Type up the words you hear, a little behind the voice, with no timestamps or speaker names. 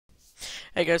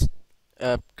Hey guys,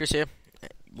 Chris here.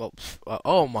 Well,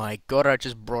 oh my god, I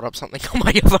just brought up something on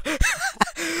my other.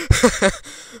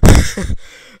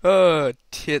 Oh,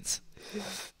 tits.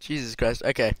 Jesus Christ.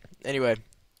 Okay. Anyway.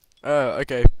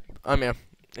 Okay. I'm here.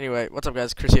 Anyway, what's up,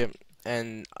 guys? Chris here,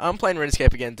 and I'm playing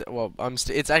RuneScape again. Well,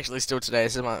 it's actually still today.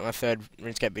 This is my third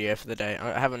RuneScape video for the day.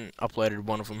 I haven't uploaded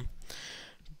one of them,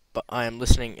 but I am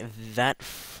listening. That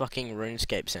fucking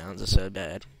RuneScape sounds are so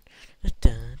bad.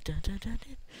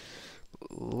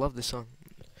 Love this song.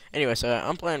 Anyway, so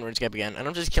I'm playing RuneScape again, and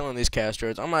I'm just killing these Chaos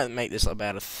Druids. I might make this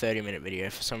about a 30-minute video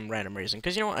for some random reason,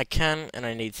 because you know what, I can, and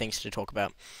I need things to talk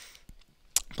about.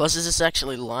 Plus, this is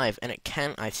actually live, and it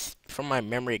can, from my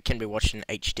memory, it can be watched in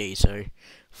HD, so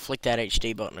flick that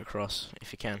HD button across,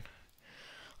 if you can.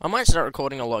 I might start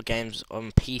recording a lot of games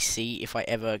on PC if I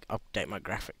ever update my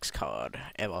graphics card,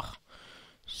 ever.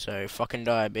 So, fucking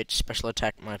die, bitch, special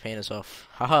attack my penis off.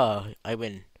 Haha, I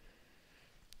win.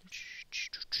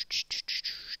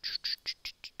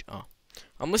 Oh.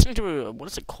 I'm listening to what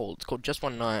is it called? It's called Just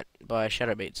One Night by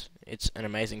Shadow Beats. It's an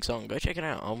amazing song. Go check it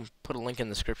out. I'll put a link in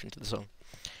the description to the song.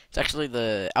 It's actually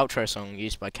the outro song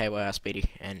used by KYR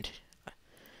Speedy, and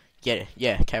yeah,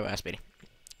 KYR Speedy.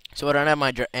 So I don't have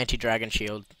my anti-dragon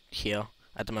shield here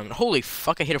at the moment. Holy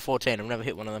fuck, I hit a 14. I've never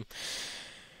hit one of them.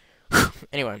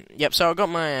 Anyway, yep, so I got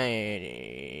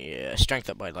my strength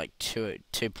up by like 2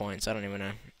 points. I don't even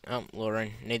know. Oh,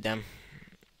 Lauren, need them.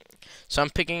 So I'm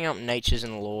picking up natures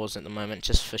and laws at the moment,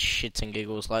 just for shits and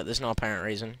giggles. Like, there's no apparent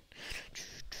reason.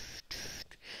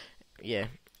 Yeah.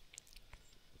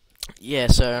 Yeah,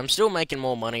 so I'm still making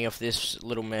more money off this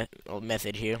little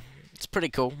method here. It's pretty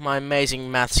cool. My amazing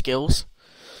math skills.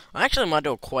 I actually might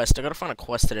do a quest. I gotta find a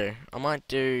quest to do. I might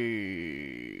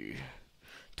do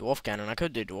Dwarf Cannon. I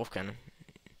could do Dwarf Cannon.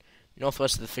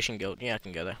 Northwest of the Fishing Guild. Yeah, I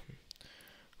can go there.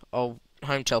 I'll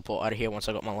home teleport out of here once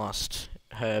I got my last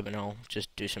herb, and I'll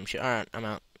just do some shit. Alright, I'm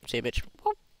out. See you, bitch.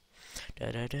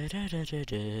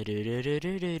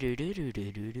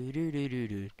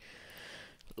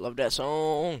 Love that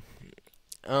song.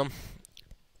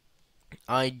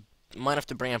 I might have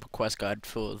to bring up a quest guide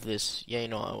for this. Yeah, you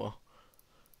know I will.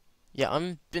 Yeah,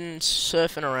 I've been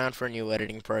surfing around for a new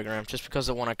editing program, just because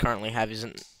the one I currently have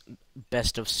isn't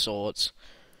best of sorts.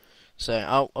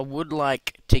 So I would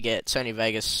like to get Sony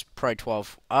Vegas Pro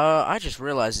 12. I just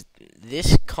realized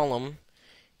this column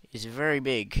is very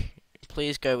big.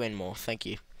 Please go in more. Thank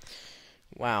you.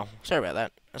 Wow. Sorry about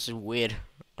that. This is weird.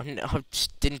 I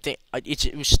just didn't think...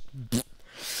 it was...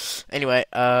 Anyway,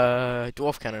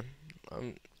 Dwarf Cannon.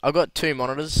 I've got 2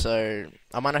 monitors, so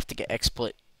I might have to get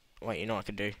XSplit. Wait, you know what I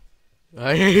could do?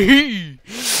 Okay,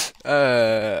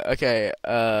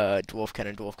 Dwarf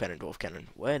Cannon, Dwarf Cannon, Dwarf Cannon.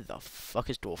 Where the fuck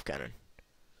is Dwarf Cannon?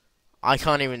 I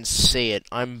can't even see it.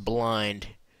 I'm blind.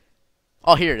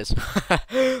 Oh, here it is.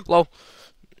 Well,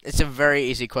 it's a very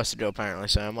easy quest to do, apparently,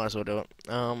 so I might as well do it.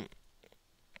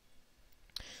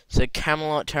 So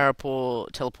Camelot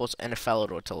teleports and a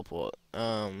Falador teleport.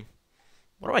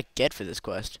 What do I get for this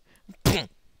quest?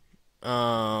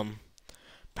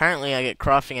 Apparently I get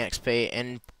crafting XP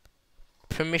and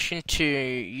permission to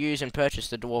use and purchase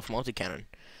the Dwarf Multi-Cannon.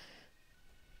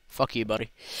 Fuck you, buddy.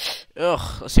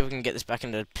 Ugh, let's see if we can get this back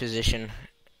into position.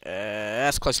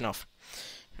 That's close enough.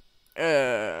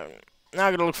 Now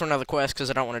I gotta look for another quest, because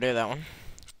I don't want to do that one.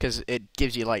 Because it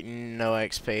gives you, like, no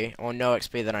XP. Or no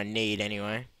XP that I need,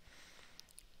 anyway.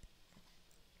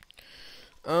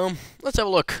 Let's have a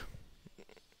look.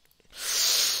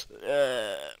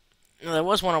 There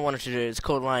was one I wanted to do. It's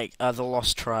called, like, The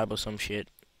Lost Tribe or some shit.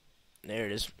 There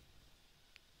it is.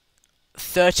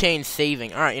 13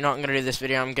 Thieving. Alright, you know what, I'm gonna do this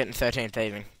video. I'm getting 13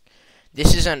 Thieving.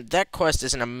 That quest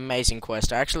is an amazing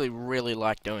quest. I actually really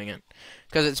like doing it.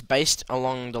 Because it's based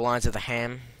along the lines of the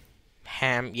ham.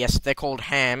 Yes, they're called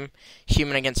ham.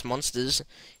 Human against monsters.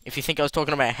 If you think I was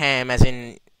talking about ham as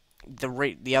in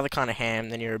the other kind of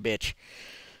ham, then you're a bitch.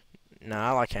 No,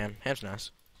 I like ham. Ham's nice.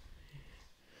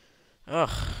 Ugh.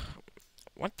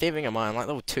 What thieving am I? I'm like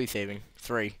level 2 thieving.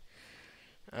 3.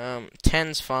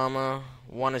 10's farmer,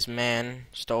 1 is man,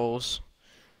 stalls.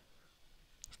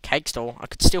 Cake stall. I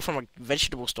could steal from a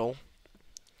vegetable stall.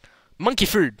 Monkey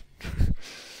food!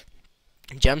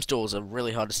 Gem stalls are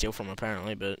really hard to steal from,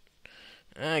 apparently, but...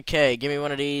 Okay, give me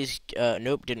one of these.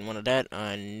 Nope, didn't want that.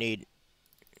 I need...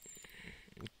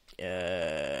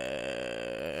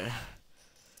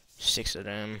 6 of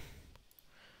them.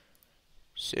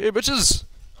 See you, bitches!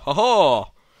 Haha!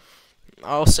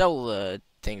 I'll sell the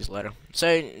things later.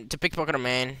 So, to pickpocket a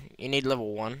man, you need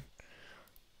level 1.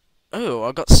 Oh,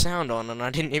 I got sound on and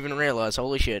I didn't even realize.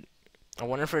 Holy shit. I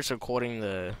wonder if it's recording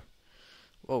the...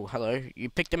 Whoa, hello. You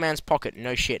picked a man's pocket.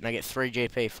 No shit, and I get 3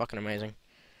 GP. Fucking amazing.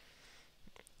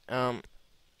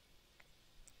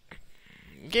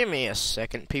 Give me a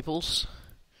second, peoples.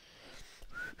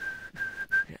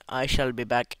 I shall be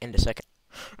back in a second.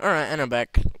 Alright, and I'm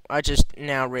back. I just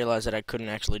now realized that I couldn't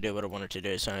actually do what I wanted to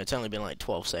do, so it's only been like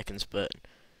 12 seconds, but...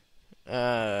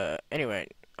 anyway,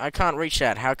 I can't reach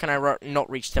that. How can I not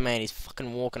reach the man? He's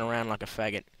fucking walking around like a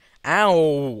faggot.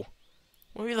 Ow!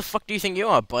 Who the fuck do you think you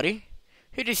are, buddy?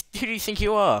 Who do you think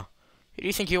you are? Who do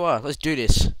you think you are? Let's do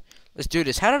this. Let's do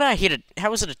this. How did I hit it?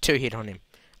 How was it a 2-hit on him?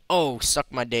 Oh,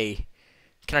 suck my D.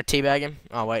 Can I teabag him?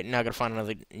 Oh, wait, now I gotta find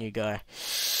another new guy.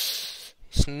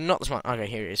 It's not the smart. Okay,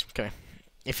 here he is. Come here.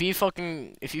 If you fuck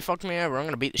me over, I'm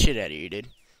gonna beat the shit out of you, dude.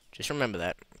 Just remember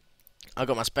that. I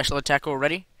got my special attack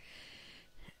already.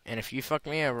 And if you fuck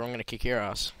me over, I'm gonna kick your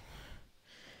ass.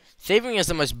 Thieving is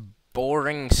the most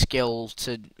boring skill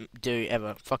to do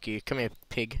ever. Fuck you. Come here,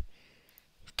 pig.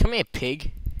 Come here,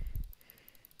 pig.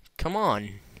 Come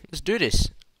on. Let's do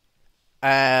this.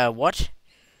 What?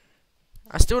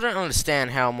 I still don't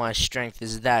understand how my strength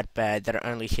is that bad that it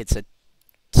only hits a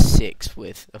 6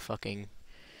 with a fucking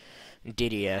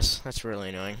DDS. That's really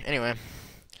annoying. Anyway.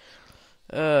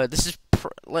 This is...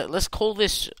 let's call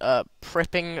this,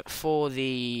 prepping for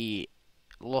the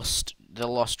Lost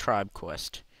Tribe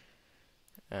quest.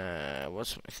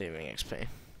 What's my thieving XP?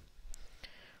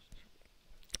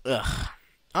 Ugh.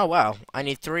 Oh, wow. I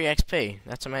need 3 XP.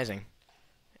 That's amazing.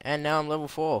 And now I'm level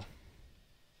 4.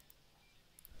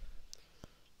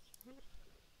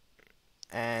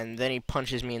 And then he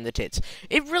punches me in the tits.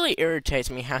 It really irritates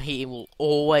me how he will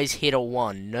always hit a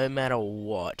 1, no matter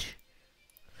what.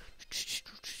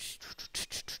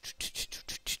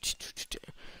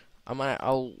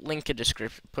 I'll link a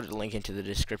description, put a link into the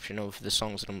description of the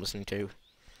songs that I'm listening to.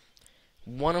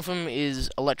 One of them is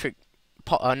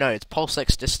it's Pulse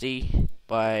Ecstasy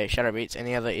by Shadow Beats, and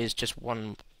the other is Just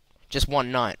One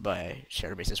Night by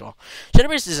Shadow Beats as well. Shadow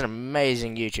Beats is an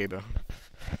amazing YouTuber.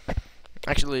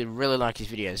 Actually, really like his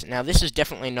videos. Now, this is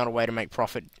definitely not a way to make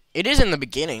profit. It is in the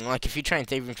beginning. Like, if you train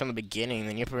thieving from the beginning,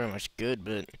 then you're pretty much good,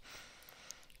 but...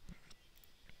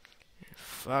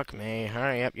 Fuck me.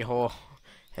 Hurry up, you whore.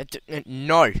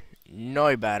 No.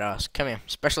 No, badass. Come here.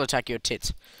 Special attack your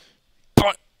tits.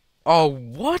 Oh,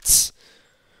 what?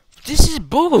 This is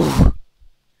bull.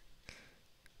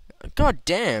 God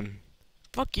damn.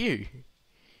 Fuck you.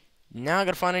 Now I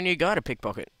gotta find a new guy to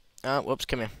pickpocket. Whoops,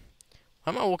 come here.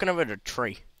 Why am I walking over to a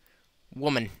tree?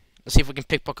 Woman. Let's see if we can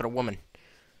pickpocket a woman.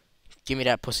 Give me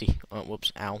that pussy. Oh,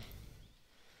 whoops. Ow.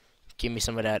 Give me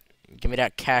some of that. Give me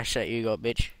that cash that you got,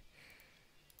 bitch.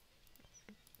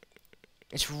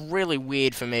 It's really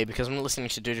weird for me because I'm listening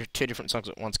to 2 different songs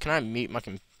at once. Can I mute my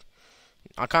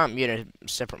I can't mute a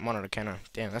separate monitor, can I?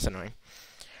 Damn, that's annoying.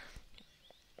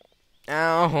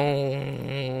 Ow.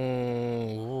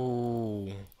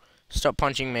 Stop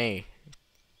punching me.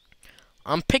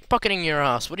 I'm pickpocketing your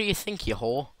ass. What do you think, you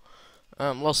whore?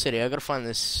 Lost City, I gotta find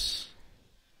this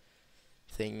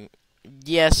thing.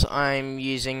 Yes, I'm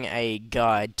using a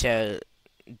guide to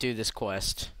do this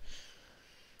quest.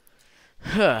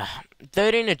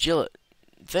 13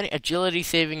 agility,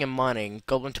 thieving, and mining.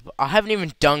 I haven't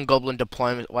even done goblin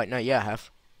deployment. Wait, no, yeah, I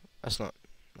have. That's not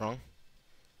wrong.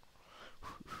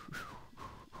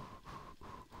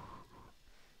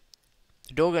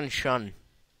 Dorgan Shun.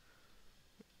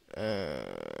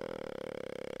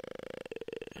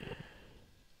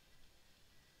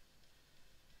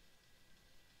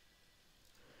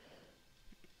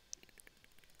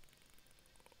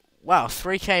 Wow,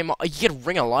 3k you get a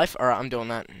ring of life? Alright, I'm doing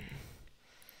that.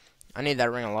 I need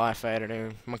that ring of life, to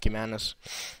do Monkey Madness.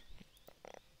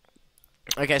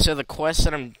 Okay, so the quest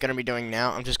that I'm going to be doing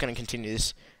now, I'm just going to continue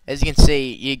this. As you can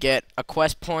see, you get a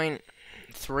quest point,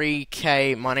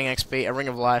 3k mining XP, a ring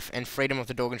of life, and freedom of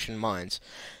the Dorganshire mines.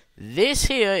 This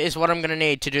here is what I'm going to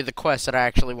need to do the quest that I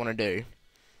actually want to do.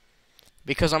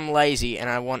 Because I'm lazy and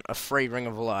I want a free ring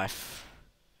of life.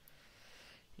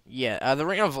 Yeah, the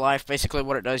ring of life, basically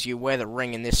what it does, you wear the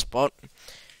ring in this spot.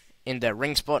 In the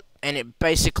ring spot, and it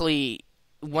basically,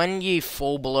 when you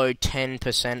fall below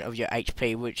 10% of your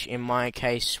HP, which in my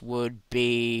case would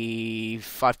be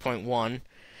 5.1,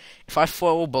 if I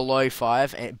fall below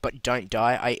 5 but don't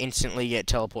die, I instantly get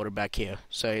teleported back here,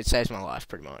 so it saves my life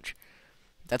pretty much.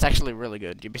 That's actually really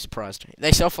good. You'd be surprised.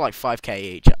 They sell for like 5k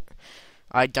each.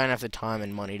 I don't have the time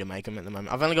and money to make them at the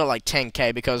moment. I've only got like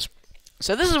 10k because,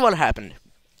 so this is what happened.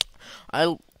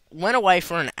 I went away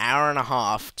for an hour and a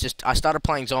half. I started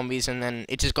playing zombies, and then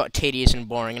it just got tedious and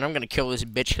boring. And I'm gonna kill this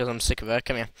bitch because I'm sick of her.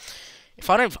 Come here. If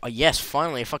I don't, oh yes,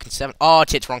 finally a fucking 7. Oh,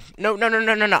 tits wrong. No.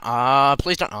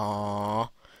 Please don't. Oh,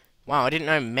 wow, I didn't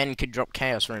know men could drop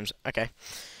chaos rooms. Okay,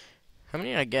 how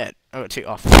many did I get? I got 2.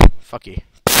 Oh, fuck you.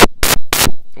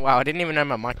 Wow, I didn't even know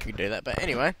my mic could do that. But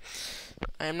anyway,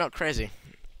 I am not crazy.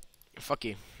 Fuck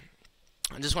you.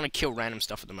 I just want to kill random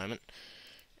stuff at the moment.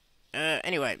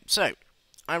 Anyway, so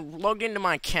I logged into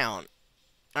my account.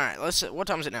 All right, let's. What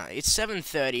time is it now? It's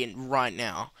 7:30 right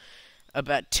now.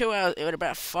 About 2 hours. At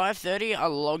about 5:30, I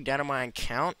logged out of my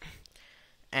account,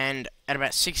 and at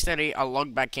about 6:30, I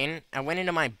logged back in. I went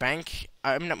into my bank.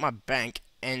 I opened up my bank,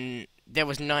 and there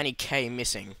was 90k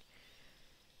missing.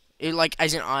 It, like,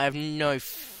 as in, I have no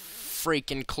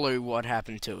freaking clue what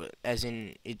happened to it. As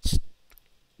in, it's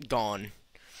gone.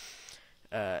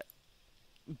 But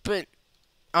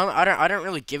I don't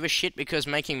really give a shit because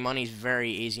making money is very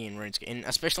easy in RuneScape, and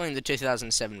especially in the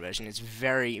 2007 version. It's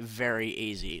very, very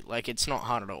easy. Like, it's not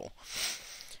hard at all.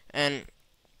 And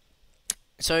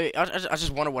so I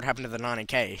just wonder what happened to the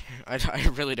 90k. I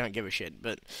really don't give a shit.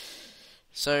 But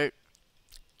so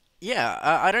yeah,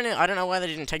 I don't know why they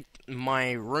didn't take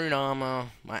my rune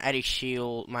armor, my Addy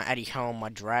shield, my Addy helm, my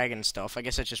dragon stuff. I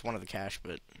guess that's just one of the cash,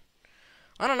 but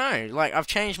I don't know. Like, I've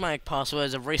changed my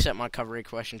passwords, I've reset my recovery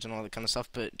questions and all that kind of stuff,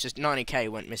 but just 90k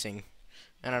went missing.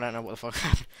 And I don't know what the fuck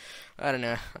happened. I don't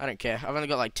know. I don't care. I've only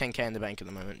got like 10k in the bank at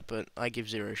the moment, but I give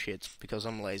zero shits because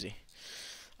I'm lazy.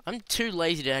 I'm too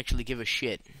lazy to actually give a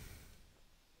shit.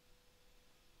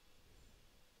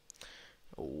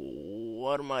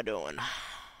 What am I doing?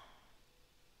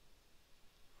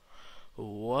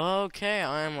 Okay,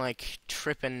 I'm like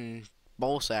tripping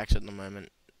ball sacks at the moment.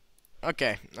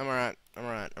 Okay, I'm alright.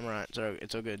 So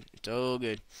it's all good. It's all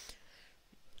good.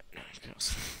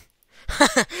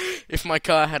 If my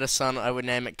car had a son, I would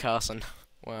name it Carson.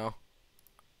 Wow.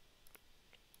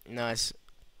 Nice.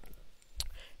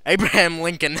 Abraham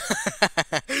Lincoln.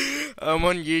 I'm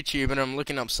on YouTube and I'm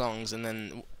looking up songs, and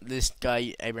then this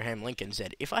guy Abraham Lincoln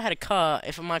said, if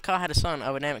my car had a son,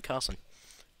 I would name it Carson.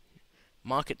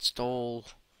 Market stall,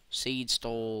 seed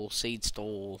stall, seed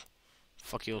stall.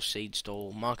 Fuck your seed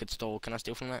stall, market stall. Can I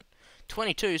steal from that?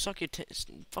 22. Suck your tits.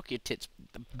 Fuck your tits.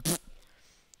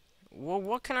 Well,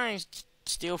 what can I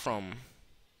steal from?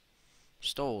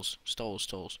 Stalls.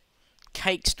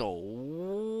 Cake stall.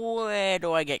 Where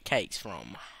do I get cakes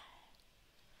from?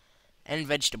 And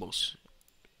vegetables.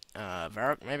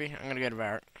 Varrock, maybe? I'm gonna go to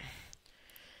Varrock.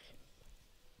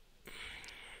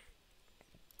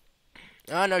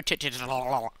 Oh, no,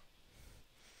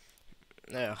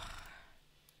 Ugh.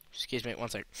 Excuse me, one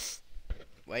sec.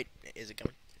 Wait, is it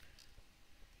coming?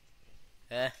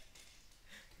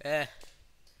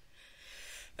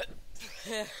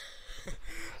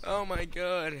 Oh my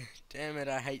god. Damn it,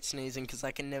 I hate sneezing because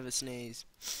I can never sneeze.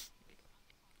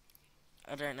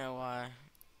 I don't know why.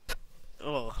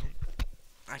 Oh,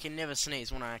 I can never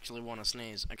sneeze when I actually want to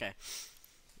sneeze. Okay.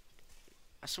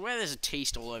 I swear there's a tea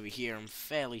stall over here, I'm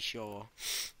fairly sure.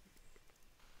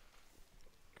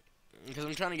 Because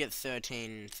I'm trying to get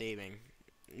 13 thieving.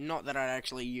 Not that I'd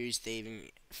actually use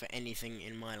thieving for anything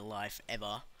in my life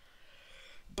ever.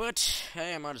 But,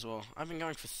 hey, I might as well. I've been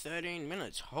going for 13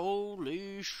 minutes.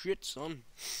 Holy shit, son.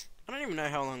 I don't even know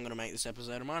how long I'm going to make this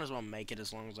episode. I might as well make it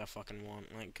as long as I fucking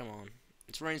want. Like, come on.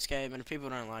 It's RuneScape, and if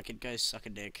people don't like it, go suck a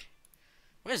dick.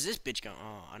 Where's this bitch going?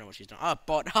 Oh, I know what she's doing. Ah,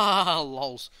 bot. Ha,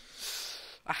 lols.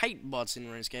 I hate bots in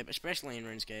RuneScape, especially in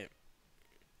RuneScape.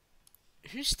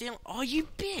 Who's stealing? Oh, you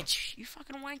bitch! You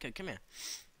fucking wanker. Come here.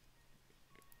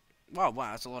 Wow,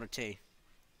 that's a lot of tea.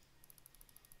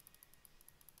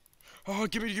 Oh,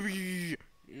 give me.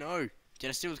 No. Did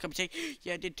I steal the cup of tea?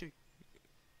 Yeah, I did too.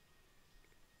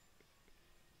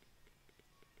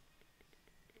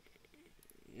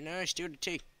 No, I steal the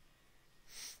tea.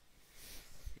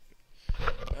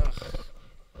 Ugh.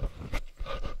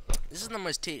 This is the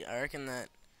most tea. I reckon that.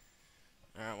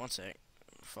 Alright, one sec.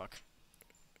 Fuck.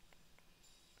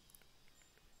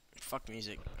 Fuck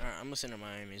music. Alright, I'm listening to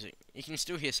my own music. You can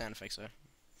still hear sound effects though.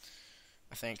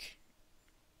 I think.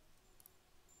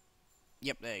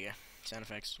 Yep, there you go. Sound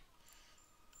effects.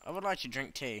 I would like to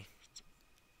drink tea.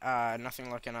 Nothing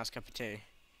like a nice cup of tea.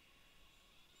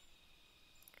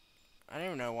 I don't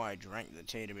even know why I drank the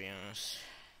tea, to be honest.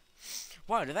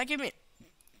 Wow, did that give me...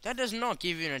 That does not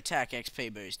give you an attack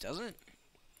XP boost, does it?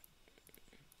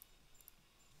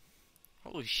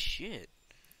 Holy shit.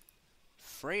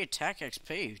 Free attack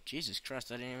XP. Jesus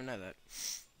Christ, I didn't even know that.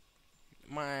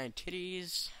 My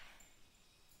titties.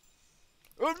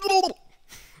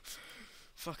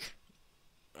 Fuck.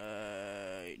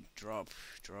 Drop.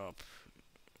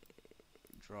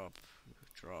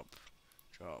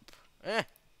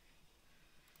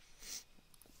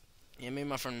 Yeah, me and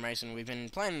my friend Mason, we've been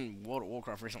playing World of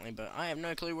Warcraft recently, but I have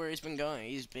no clue where he's been going.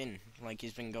 He's been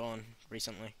gone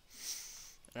recently.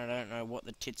 And I don't know what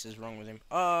the tits is wrong with him.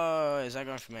 Oh, is that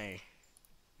going for me?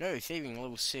 No, thieving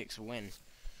level 6, when?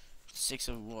 6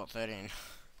 of what, 13?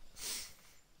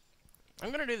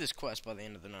 I'm gonna do this quest by the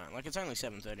end of the night. Like, it's only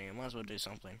 7:30, I might as well do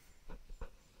something.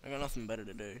 I got nothing better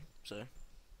to do, so.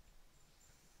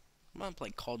 I might play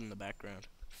COD in the background.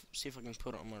 See if I can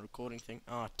put it on my recording thing.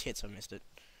 Oh, tits, I missed it.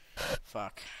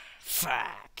 Fuck.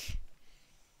 Fuck!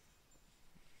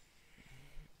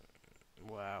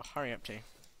 Wow, hurry up, T.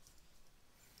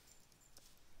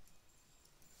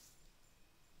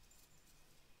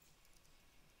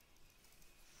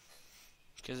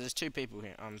 Because there's 2 people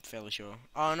here, I'm fairly sure.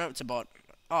 Oh, no, it's a bot.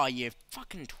 Oh, you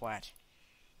fucking twat.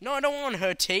 No, I don't want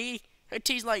her T. Her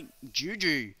T's like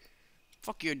Juju.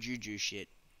 Fuck your Juju shit.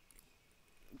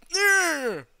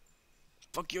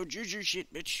 Fuck your Juju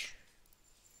shit, bitch.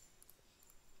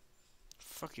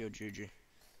 Fuck your Juju.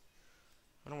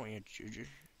 I don't want your Juju.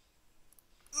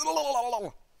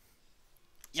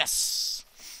 Yes!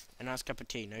 A nice cup of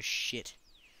tea, no shit.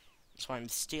 That's why I'm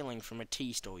stealing from a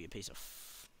tea store, you piece of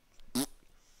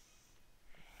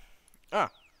Ah!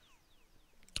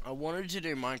 I wanted to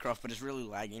do Minecraft, but it's really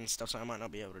laggy and stuff, so I might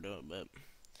not be able to do it, but...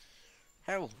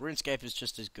 Hell, RuneScape is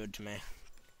just as good to me.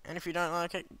 And if you don't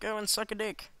like it, go and suck a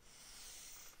dick.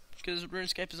 Because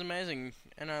RuneScape is amazing,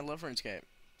 and I love RuneScape.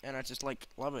 And I just, like,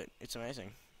 love it. It's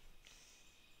amazing.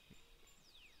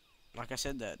 Like I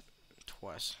said that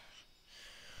twice.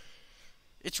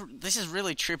 This is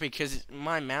really trippy because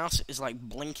my mouse is like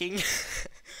blinking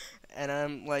and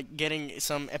I'm like getting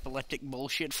some epileptic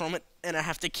bullshit from it, and I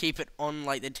have to keep it on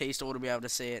like the T store to be able to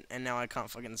see it, and now I can't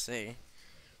fucking see.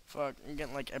 Fuck, I'm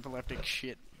getting like epileptic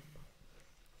shit.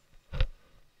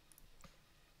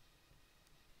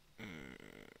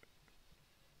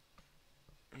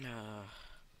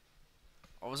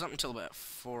 I was up until about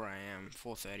 4 AM,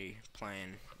 4:30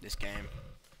 playing this game.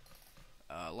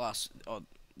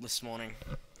 This morning.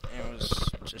 It was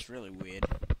just really weird.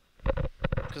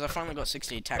 Because I finally got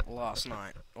 60 attack last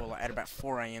night, or like at about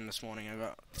 4 AM this morning I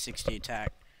got 60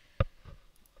 attack.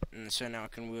 And so now I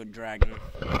can wield dragon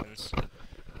weapons.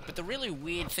 But the really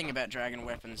weird thing about dragon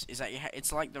weapons is that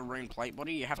it's like the rune plate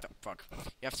body. You have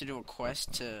to do a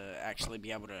quest to actually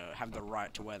be able to have the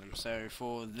right to wear them. So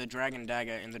for the dragon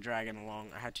dagger and the dragon long,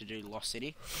 I had to do Lost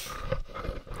City.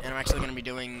 And I'm actually going to be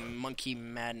doing Monkey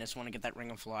Madness when I get that Ring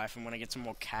of Life and when I get some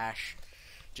more cash.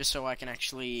 Just so I can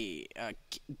actually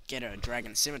get a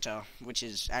dragon scimitar, which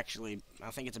is actually,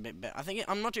 I think it's a bit better.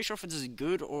 I'm not too sure if it's as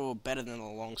good or better than the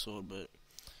longsword, but...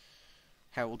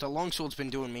 Hell, the longsword's been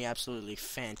doing me absolutely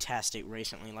fantastic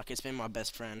recently. Like, it's been my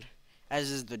best friend. As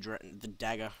is the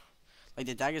dagger. Like,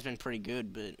 the dagger's been pretty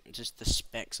good, but just the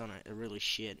specs on it are really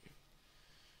shit.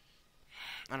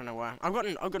 I don't know why. I've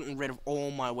gotten rid of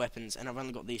all my weapons, and I've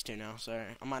only got these 2 now, so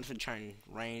I might have to train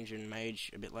range and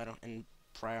mage a bit later, and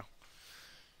prayer.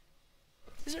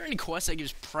 Is there any quest that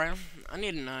gives prayer? I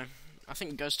need to know. I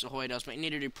think Ghost Ahoy does, but you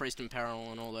need to do Priest in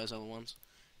Peril and all those other ones.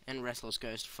 And Restless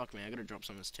Ghost. Fuck me, I gotta drop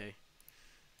some of this tea.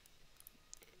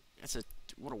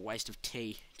 What a waste of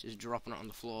tea. Just dropping it on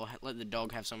the floor. Let the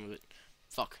dog have some of it.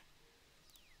 Fuck.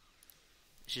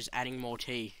 It's just adding more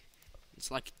tea. It's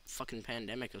like fucking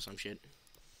pandemic or some shit.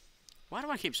 Why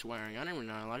do I keep swearing? I don't even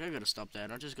know. Like, I gotta stop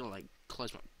that. I just gotta, like,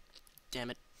 close my...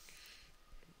 Damn it.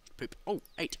 Poop. Oh,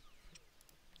 8.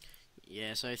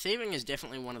 Yeah, so thieving is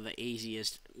definitely one of the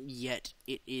easiest, yet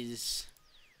it is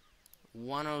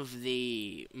one of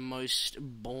the most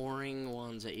boring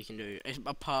ones that you can do,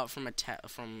 apart from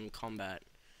combat.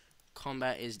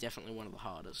 Combat is definitely one of the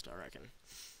hardest, I reckon.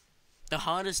 The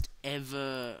hardest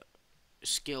ever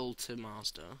skill to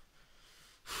master.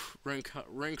 Rune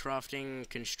crafting,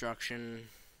 construction,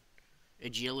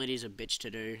 agility is a bitch to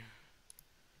do.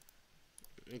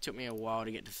 It took me a while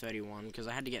to get to 31, because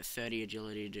I had to get 30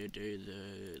 agility to do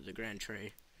the Grand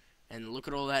Tree. And look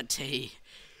at all that tea.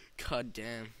 God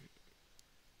damn.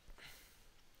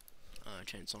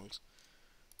 Change songs.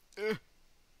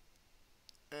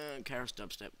 Karis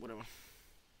dubstep, whatever.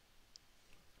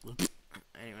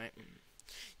 Anyway.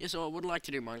 Yeah, so I would like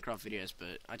to do Minecraft videos,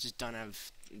 but I just don't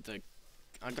have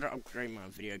I gotta upgrade my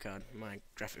video card, my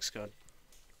graphics card.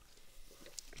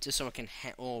 Just so I can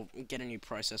or get a new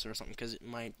processor or something, because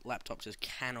my laptop just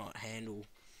cannot handle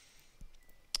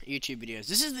YouTube videos.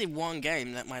 This is the one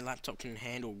game that my laptop can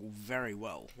handle very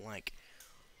well. Like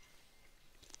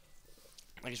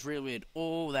it's really weird.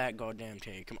 All that goddamn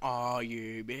tea. Come on,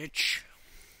 you bitch.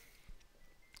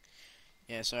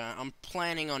 Yeah, so I'm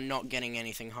planning on not getting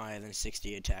anything higher than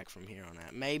 60 attack from here on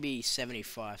out. Maybe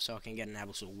 75 so I can get an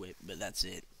Abyssal Whip, but that's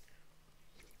it.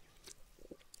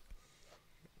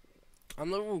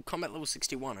 I'm combat level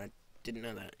 61, I didn't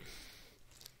know that.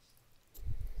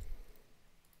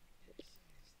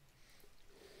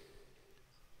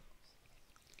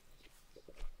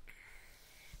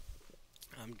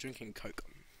 I'm drinking Coke.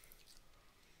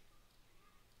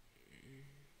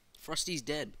 Frosty's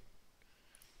dead.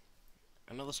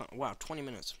 Another song. Wow, 20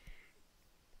 minutes.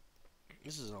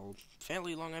 This is a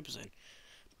fairly long episode.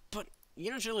 But,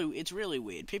 you know, it's really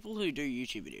weird. People who do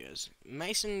YouTube videos.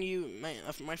 Mason,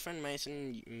 my friend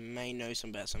Mason may know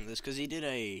about some of this, because he did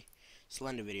a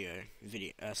Slender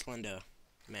Slender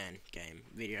Man game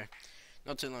video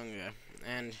not too long ago.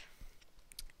 And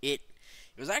it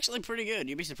was actually pretty good.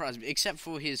 You'd be surprised, except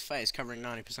for his face covering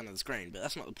 90% of the screen. But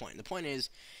that's not the point. The point is,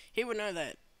 he would know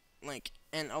that, like,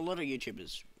 and a lot of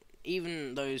YouTubers,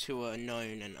 even those who are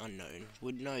known and unknown,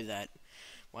 would know that.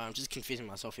 Wow, I'm just confusing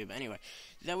myself here, but anyway,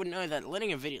 they would know that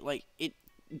letting a video, like, it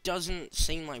doesn't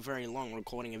seem like very long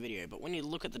recording a video, but when you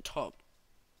look at the top,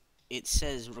 it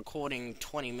says recording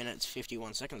 20 minutes,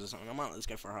 51 seconds or something. I might let's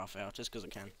go for a half hour, just because I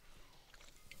can.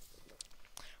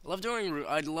 I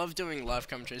love doing live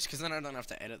commentaries, because then I don't have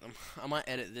to edit them. I might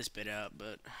edit this bit out,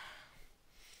 but...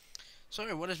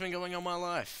 So, what has been going on in my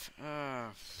life?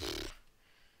 To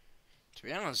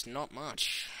be honest, not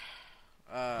much.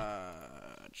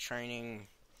 Training,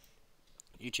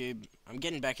 YouTube. I'm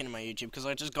getting back into my YouTube because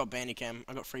I just got Bandicam.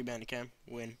 I got free Bandicam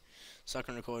win, so I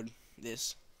can record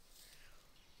this.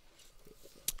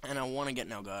 And I want to get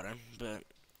an Elgato, but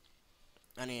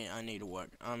I need to work.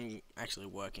 I'm actually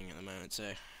working at the moment,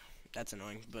 so that's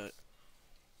annoying. But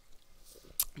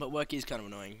work is kind of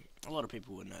annoying. A lot of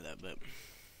people would know that, but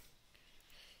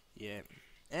yeah.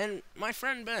 And my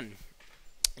friend Ben,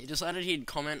 he decided he'd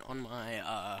comment on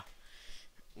my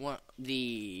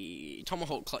the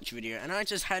Tomahawk clutch video, and I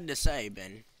just had to say,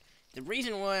 Ben, the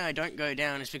reason why I don't go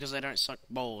down is because I don't suck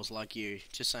balls like you.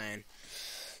 Just saying.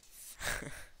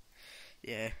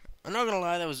 Yeah, I'm not gonna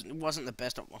lie, wasn't the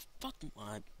best of my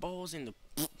my balls in the.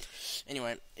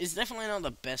 Anyway, it's definitely not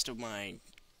the best of my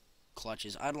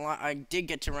clutches. I did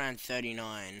get to round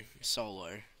 39 solo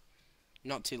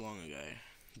not too long ago,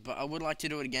 but I would like to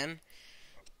do it again.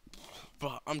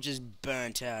 But I'm just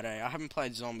burnt out. I haven't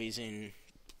played zombies in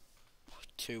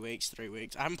 2 weeks, 3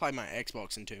 weeks. I haven't played my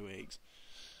Xbox in 2 weeks.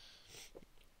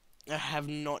 I have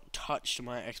not touched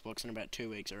my Xbox in about 2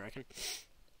 weeks, I reckon.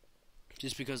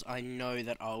 Just because I know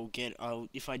that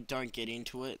if I don't get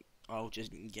into it, I'll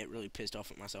just get really pissed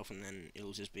off at myself, and then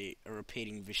it'll just be a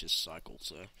repeating vicious cycle.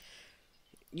 So,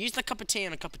 use the cup of tea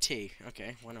and a cup of tea.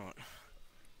 Okay, why not?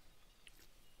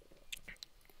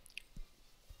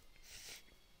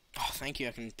 Oh, thank you.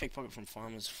 I can pickpocket from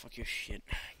farmers. Fuck your shit.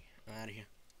 I'm out of here.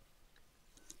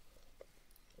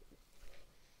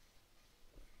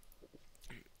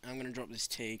 I'm gonna drop this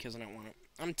tea because I don't want it.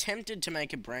 I'm tempted to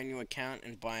make a brand new account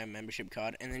and buy a membership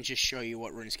card and then just show you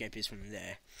what RuneScape is from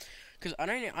there. Because I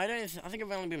think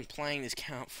I've only been playing this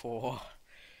account for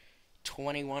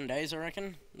 21 days, I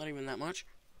reckon. Not even that much.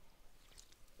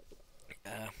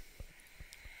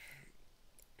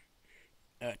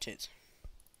 Tits.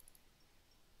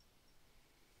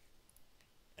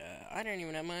 I don't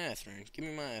even have my earth rune. Give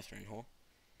me my earth rune, whore.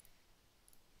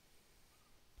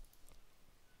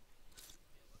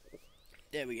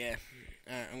 There we go.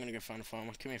 Alright, I'm gonna go find a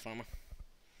farmer. Come here, farmer.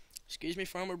 Excuse me,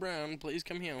 Farmer Brown. Please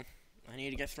come here. I need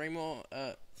to get 3 more,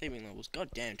 thieving levels. God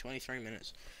damn, 23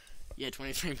 minutes. Yeah,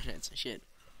 23 minutes. Shit.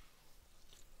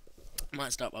 I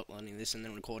might stop uploading this and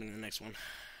then recording the next one.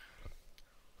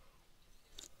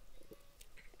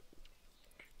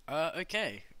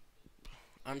 Okay.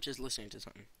 I'm just listening to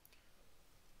something.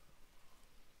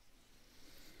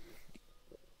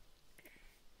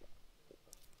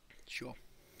 Sure.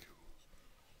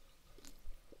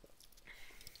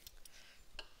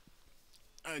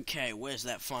 Okay, where's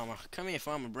that farmer? Come here,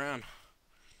 Farmer Brown.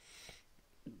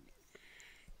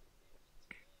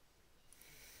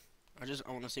 I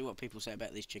want to see what people say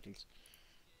about these chickens.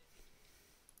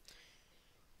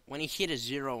 When he hit a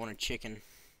 0 on a chicken.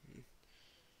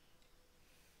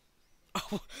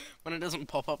 Oh, when it doesn't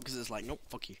pop up because it's like, nope,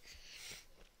 fuck you.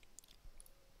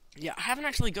 Yeah, I haven't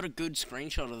actually got a good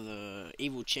screenshot of the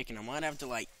evil chicken. I might have to,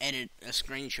 like, edit a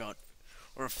screenshot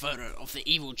or a photo of the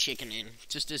evil chicken in,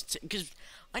 just as, because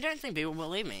I don't think people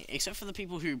believe me, except for the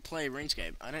people who play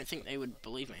RuneScape. I don't think they would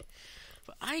believe me.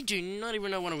 But I do not even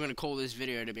know what I'm going to call this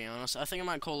video, to be honest. I think I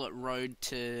might call it Road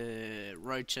to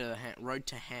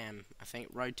Ham. I think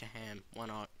Road to Ham. Why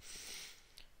not?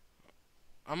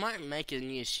 I might make a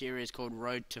new series called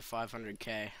Road to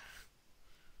 500k.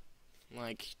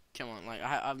 Like, come on, like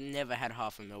I've never had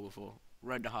half a mil before.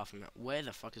 Road to half a mil. Where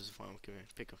the fuck is the farmer? Come here,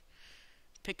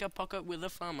 pick a pocket with a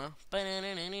farmer.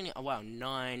 Oh wow,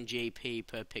 9 GP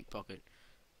per pickpocket.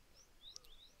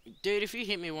 Dude, if you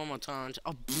hit me one more time,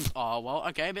 oh well,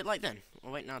 okay, a bit late then.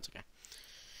 Oh wait, no, it's okay,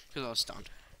 because I was stunned.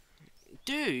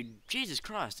 Dude, Jesus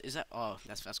Christ, is that? Oh,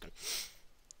 that's Vascon.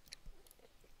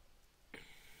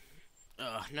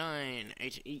 9,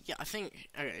 8. Yeah, I think.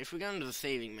 Okay, if we go into the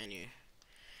thieving menu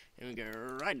and we go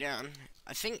right down,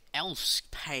 I think elves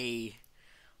pay.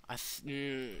 I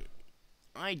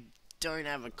don't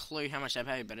have a clue how much they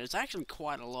pay, but it's actually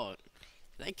quite a lot.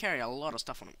 They carry a lot of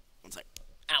stuff on them. One sec.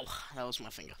 Ow, that was my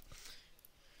finger.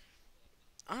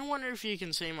 I wonder if you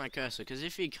can see my cursor, because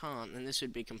if you can't, then this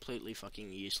would be completely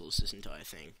fucking useless, this entire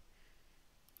thing.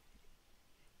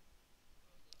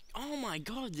 Oh my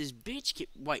god, this bitch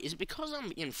wait, is it because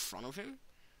I'm in front of him?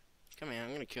 Come here,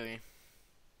 I'm gonna kill you.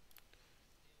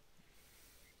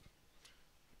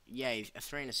 Yay, a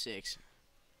 3 and a 6.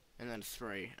 And then a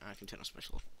 3. I can turn on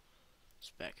special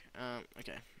spec.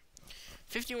 Okay.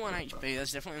 51 HP,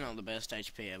 that's definitely not the best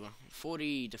HP ever.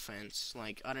 40 defense,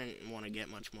 like, I don't want to get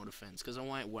much more defense, because I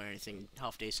won't wear anything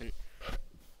half decent.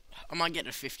 I might get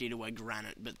a 50 to wear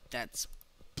granite, but that's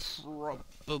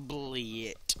probably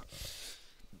it.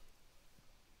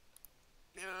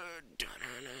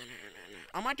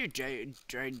 I might do Daedric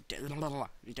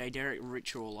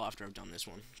Ritual after I've done this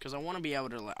one, because I want to be able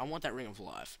to, I want that Ring of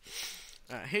Life.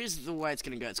 Here's the way it's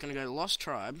going to go. It's going to go Lost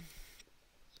Tribe.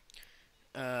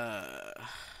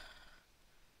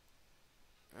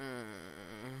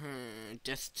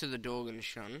 Death to the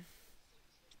Dorganshun.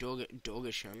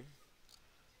 Dorganshun.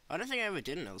 I don't think I ever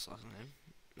did know this last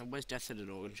name. Where's Death to the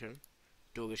Dorganshun?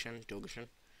 Dorganshun.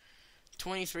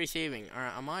 23 thieving.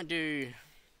 Alright,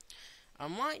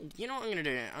 you know what I'm gonna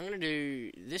do? I'm gonna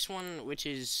do this one, which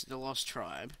is the Lost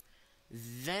Tribe.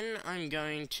 Then I'm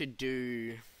going to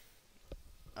do,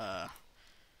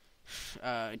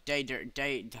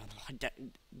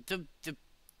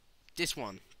 this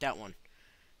one, that one.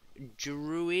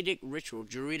 Druidic Ritual.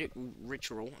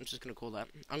 I'm just gonna call that.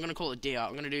 I'm gonna call it DR.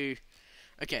 I'm gonna do.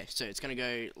 Okay, so it's gonna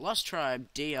go Lost Tribe,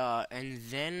 DR, and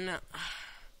then.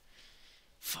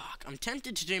 Fuck, I'm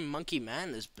tempted to do Monkey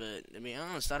Madness, but to be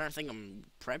honest, I don't think I'm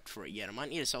prepped for it yet. I might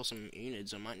need to sell some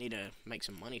units. I might need to make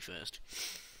some money first.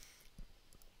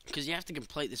 Because you have to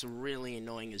complete this really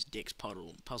annoying as dicks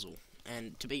puzzle.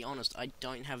 And to be honest, I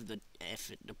don't have the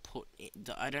effort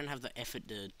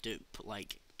to do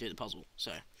the puzzle.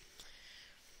 So,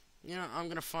 you know, I'm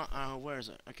gonna find. Where is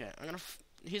it? Okay,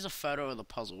 here's a photo of the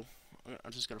puzzle.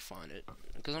 I'm just gonna find it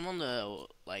because I'm on the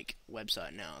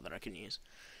website now that I can use.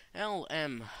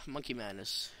 LM Monkey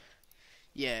Madness.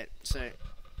 Yeah. So,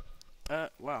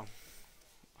 wow.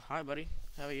 Hi, buddy.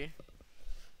 How are you?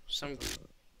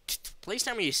 Please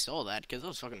tell me you saw that, because that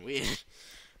was fucking weird.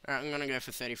 Alright, I'm gonna go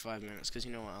for 35 minutes, because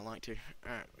you know what, I like to.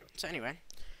 Alright, so anyway,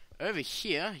 over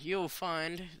here, you'll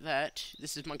find that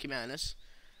this is Monkey Madness.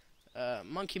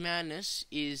 Monkey Madness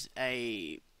is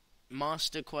a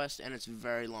master quest, and it's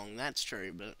very long, that's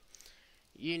true, but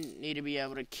you need to be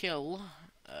able to kill,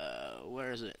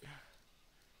 where is it?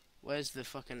 Where's the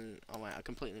fucking, oh wait, I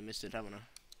completely missed it, haven't I?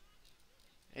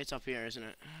 It's up here, isn't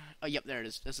it? Oh, yep, there it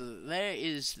is. There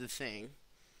is the thing.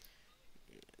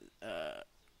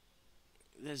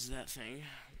 There's that thing,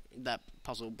 that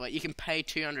puzzle, but you can pay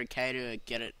 200k to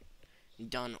get it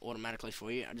done automatically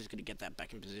for you. I'm just gonna get that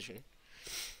back in position.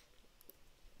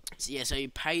 So yeah, so you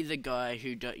pay the guy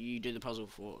who you do the puzzle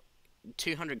for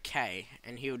 200k,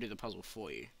 and he'll do the puzzle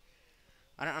for you.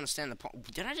 I don't understand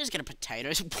did I just get a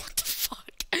potatoes? What the fuck?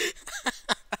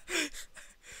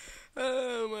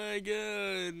 Oh my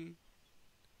god!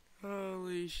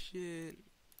 Holy shit!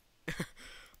 I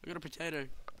got a potato.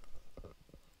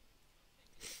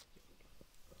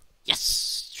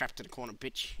 Yes! Trapped in the corner,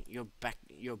 bitch. Your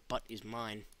butt is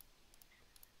mine.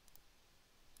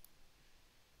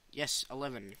 Yes,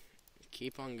 11.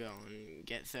 Keep on going.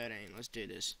 Get 13. Let's do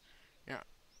this. Now,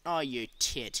 oh, you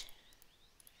tit.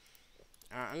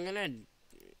 I'm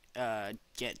gonna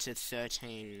get to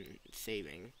 13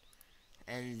 thieving.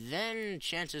 And then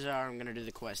chances are I'm gonna do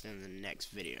the quest in the next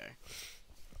video.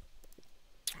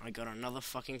 I got another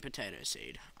fucking potato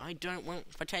seed. I don't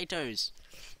want potatoes.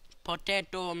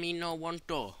 Potato, me no want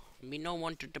to. Me no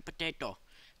wanted the potato.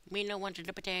 Me no wanted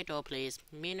the potato, please.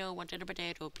 Me no wanted the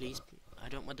potato, please. I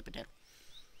don't want the potato.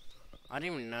 I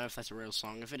don't even know if that's a real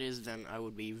song. If it is, then I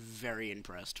would be very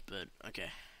impressed, but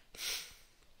okay.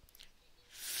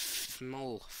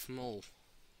 Fmol.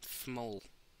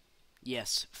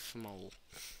 Yes, Fmol.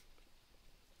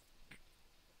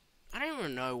 I don't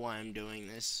even know why I'm doing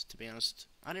this, to be honest.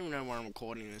 I don't even know why I'm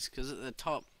recording this, because at the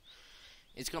top,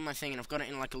 it's got my thing, and I've got it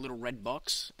in like a little red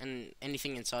box, and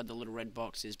anything inside the little red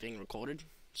box is being recorded,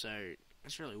 so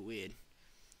that's really weird.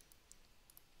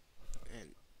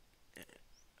 And,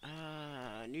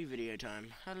 new video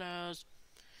time. Hello.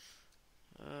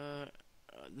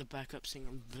 The backup singer.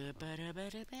 Okay, I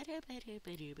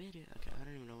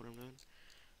don't even know what I'm doing.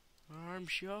 I'm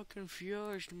so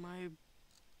confused, my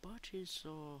butt is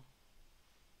sore.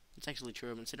 It's actually true.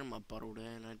 I've been sitting on my butt all day,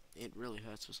 and it really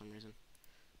hurts for some reason.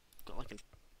 Got like an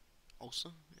ulcer?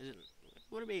 Is it?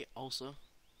 Would it be ulcer?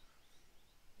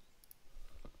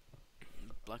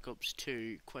 Black Ops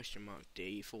 2 question mark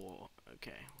D4.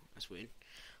 Okay, that's weird.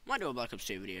 Might do a Black Ops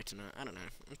 2 video tonight. I don't know.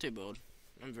 I'm too bored.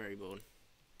 I'm very bored.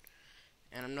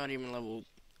 And I'm not even level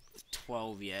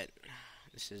 12 yet.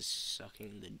 This is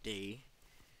sucking the D.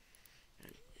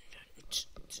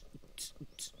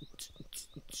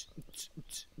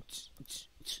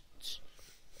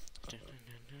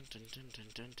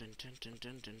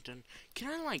 Can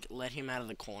I, like, let him out of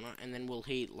the corner, and then will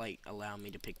he, like, allow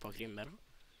me to pickpocket him better?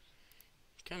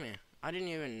 Come here. I didn't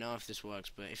even know if this works,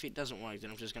 but if it doesn't work,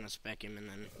 then I'm just gonna spec him and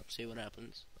then see what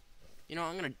happens. You know,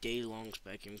 I'm gonna D-long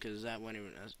spec him, because that won't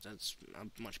even, that's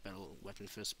a much better weapon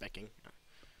for specking.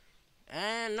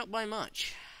 And not by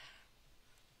much.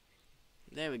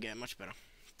 There we go, much better.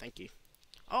 Thank you.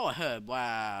 Oh, a herb.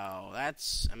 Wow,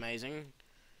 that's amazing.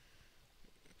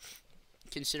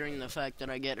 Considering the fact that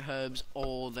I get herbs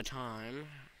all the time.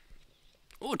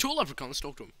 Oh, a tall leprechaun. Let's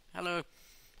talk to him. Hello.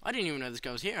 I didn't even know this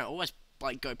guy was here. I always,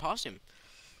 like, go past him.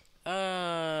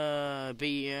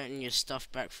 Be earning your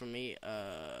stuff back from me.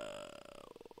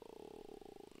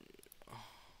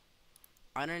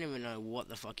 I don't even know what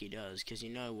the fuck he does, because you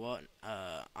know what?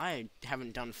 I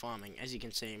haven't done farming. As you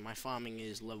can see, my farming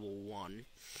is level 1.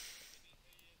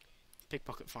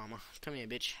 Pickpocket farmer. Come here,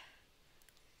 bitch.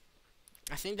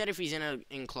 I think that if he's in an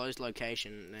enclosed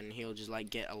location, then he'll just, like,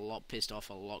 get a lot pissed off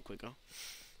a lot quicker.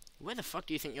 Where the fuck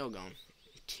do you think you're going?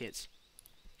 Tits.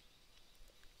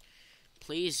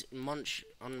 Please munch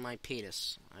on my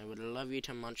penis. I would love you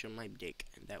to munch on my dick.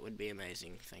 That would be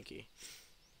amazing. Thank you.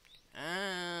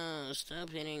 Oh, stop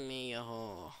hitting me, you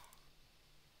whore.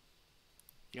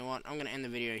 You know what? I'm gonna end the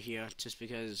video here, just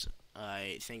because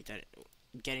I think that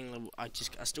getting level... I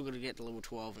still gotta get to level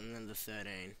 12 and then the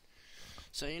 13.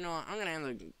 So, you know what, I'm going to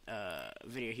end the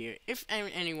video here. If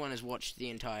anyone has watched the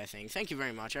entire thing, thank you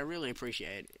very much. I really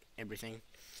appreciate everything.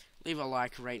 Leave a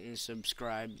like, rate, and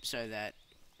subscribe so that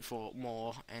for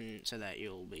more, and so that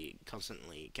you'll be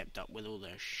constantly kept up with all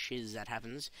the shiz that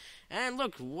happens. And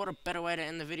look, what a better way to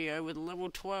end the video with level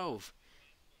 12.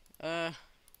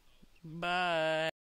 Bye.